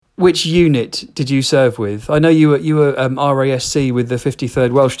which unit did you serve with? I know you were RASC with the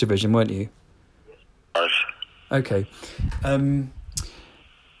 53rd Welsh Division, weren't you? Yes. Okay.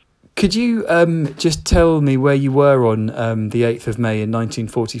 Could you just tell me where you were on the 8th of May in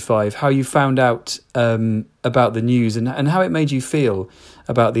 1945, how you found out about the news and how it made you feel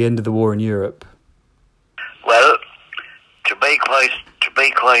about the end of the war in Europe? Well, to be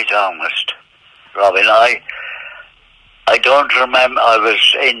quite honest, Robin, I don't remember. I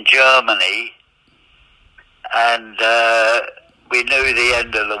was in Germany, and we knew the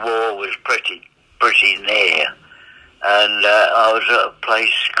end of the war was pretty near. And I was at a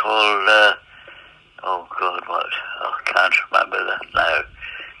place called, I can't remember that now.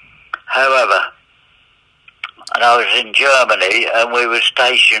 However, and I was in Germany, and we were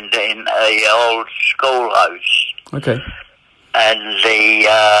stationed in a old schoolhouse. Okay. And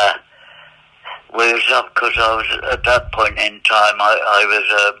we was up, because I was, at that point in time, I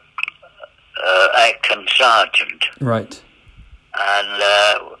was a acting sergeant. Right. And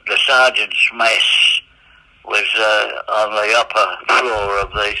the sergeant's mess was on the upper floor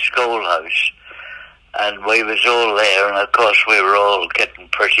of the schoolhouse, and we was all there, and of course we were all getting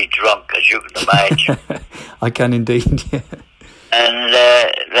pretty drunk, as you can imagine. I can indeed, yeah. And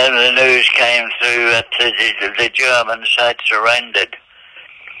then the news came through that the Germans had surrendered,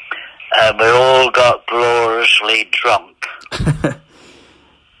 and we all got gloriously drunk.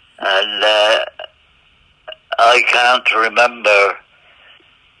 And I can't remember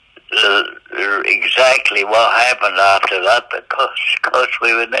exactly what happened after that, because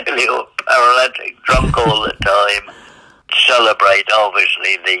we were nearly all paralytic drunk all the time. Celebrate,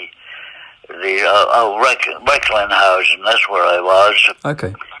 obviously, the Recklinghausen, that's where I was.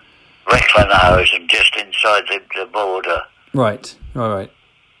 Okay. Recklinghausen, just inside the border. Right, all right.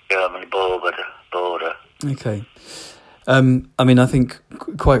 German border. Okay. I mean, I think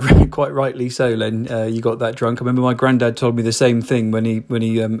quite rightly so, Len. You got that drunk. I remember my granddad told me the same thing when he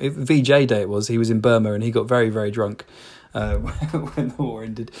VJ Day it was. He was in Burma and he got very, very drunk when the war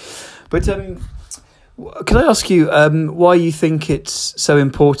ended. But can I ask you why you think it's so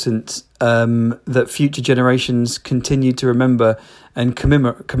important that future generations continue to remember and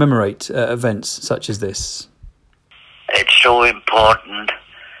commemorate events such as this? It's so important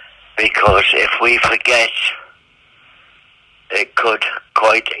because if we forget, it could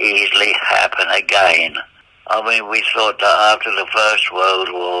quite easily happen again. I mean, we thought that after the First World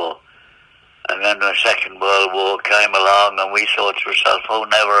War, and then the Second World War came along, and we thought to ourselves, oh,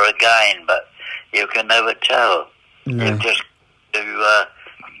 never again, but you can never tell. No. You just to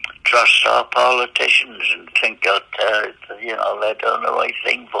trust our politicians and think that, they're doing the right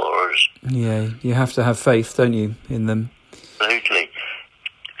thing for us. Yeah, you have to have faith, don't you, in them? Absolutely.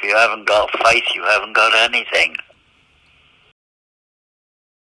 If you haven't got faith, you haven't got anything.